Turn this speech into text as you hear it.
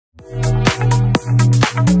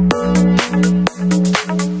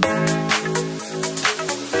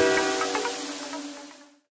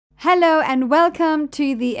Hello and welcome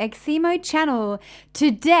to the Eximo channel.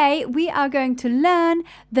 Today we are going to learn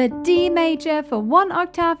the D major for 1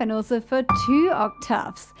 octave and also for 2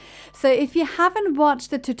 octaves. So if you haven't watched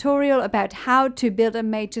the tutorial about how to build a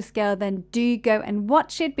major scale, then do go and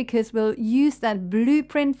watch it, because we'll use that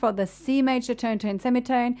blueprint for the C major tone, tone,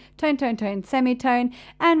 semitone, tone, tone, tone, semitone,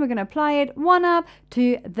 and we're going to apply it 1 up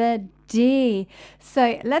to the D.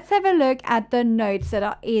 So let's have a look at the notes that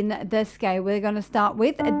are in the scale. We're going to start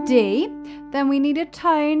with a D, then we need a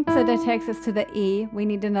tone, so that takes us to the E. We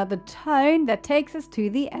need another tone that takes us to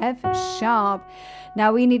the F sharp.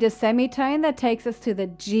 Now we need a semitone that takes us to the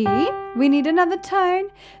G. We need another tone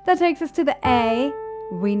that takes us to the A.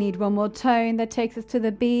 We need one more tone that takes us to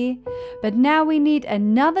the B, but now we need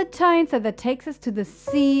another tone, so that takes us to the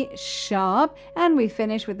C sharp, and we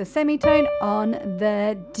finish with the semitone on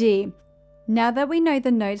the D. Now that we know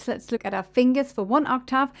the notes, let's look at our fingers for 1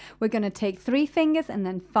 octave. We're going to take 3 fingers and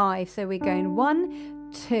then 5. So we're going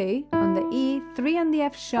 1, 2 on the E, 3 on the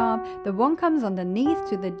F sharp, the 1 comes underneath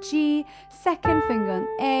to the G, 2nd finger on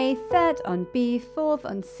A, 3rd on B, 4th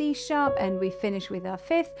on C sharp, and we finish with our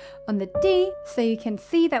 5th on the D. So you can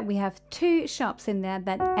see that we have 2 sharps in there,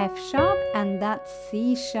 that F sharp and that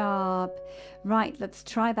C sharp. Right, let's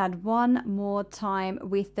try that one more time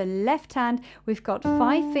with the left hand. We've got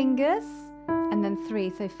 5 fingers and then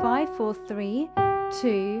 3, so 5, 4, 3,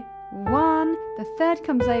 2, 1. The 3rd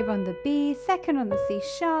comes over on the B, 2nd on the C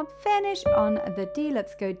sharp, finish on the D.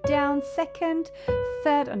 Let's go down, 2nd,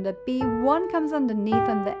 3rd on the B, 1 comes underneath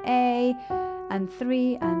on the A, and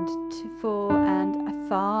 3 and 2, 4 and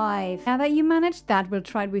 5. Now that you managed that, we'll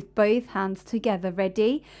try it with both hands together.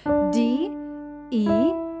 Ready? D,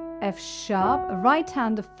 E, F sharp, right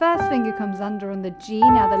hand, the 1st finger comes under on the G.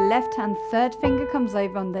 Now the left hand 3rd finger comes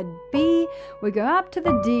over on the B. We go up to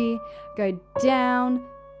the D, go down.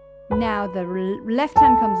 Now the left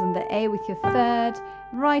hand comes on the A with your 3rd,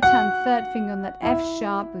 right hand 3rd finger on that F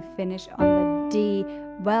sharp. We finish on the D.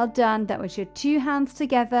 Well done. That was your 2 hands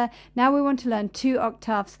together. Now we want to learn 2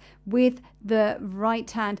 octaves with the right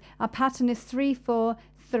hand. Our pattern is 3, 4,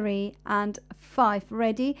 3 and 5.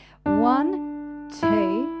 Ready? 1,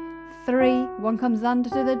 2, 3, 1 comes under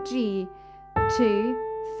to the G,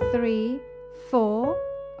 2, 3, 4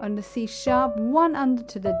 on the C sharp, 1 under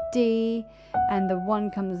to the D, and the 1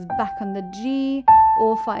 comes back on the G.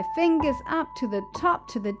 All 5 fingers up to the top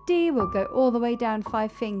to the D. We'll go all the way down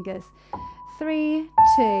 5 fingers. 3,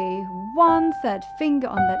 2, 1, 3rd finger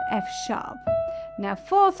on that F sharp. Now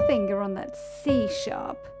 4th finger on that C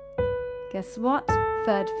sharp. Guess what?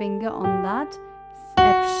 3rd finger on that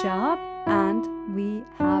F sharp, and we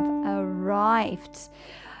have arrived.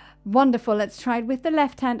 Wonderful. Let's try it with the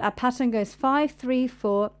left hand. Our pattern goes 5, 3,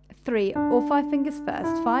 4, 3. All 5 fingers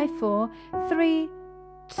first. 5, 4, 3,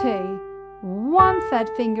 2, 1.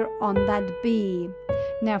 3rd finger on that B.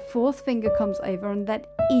 Now 4th finger comes over on that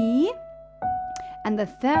E, and the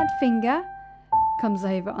 3rd finger comes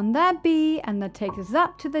over on that B, and that takes us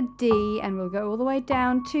up to the D, and we'll go all the way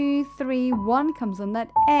down. 2, 3, 1 comes on that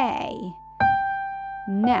A.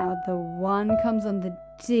 Now the 1 comes on the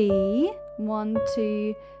D. 1,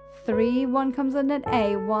 2, 3. 1 comes on that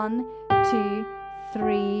A. 1, 2,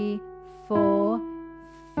 3, 4,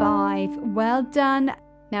 5. Well done.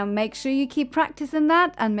 Now make sure you keep practicing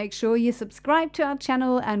that, and make sure you subscribe to our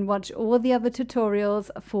channel and watch all the other tutorials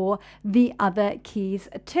for the other keys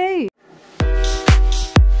too.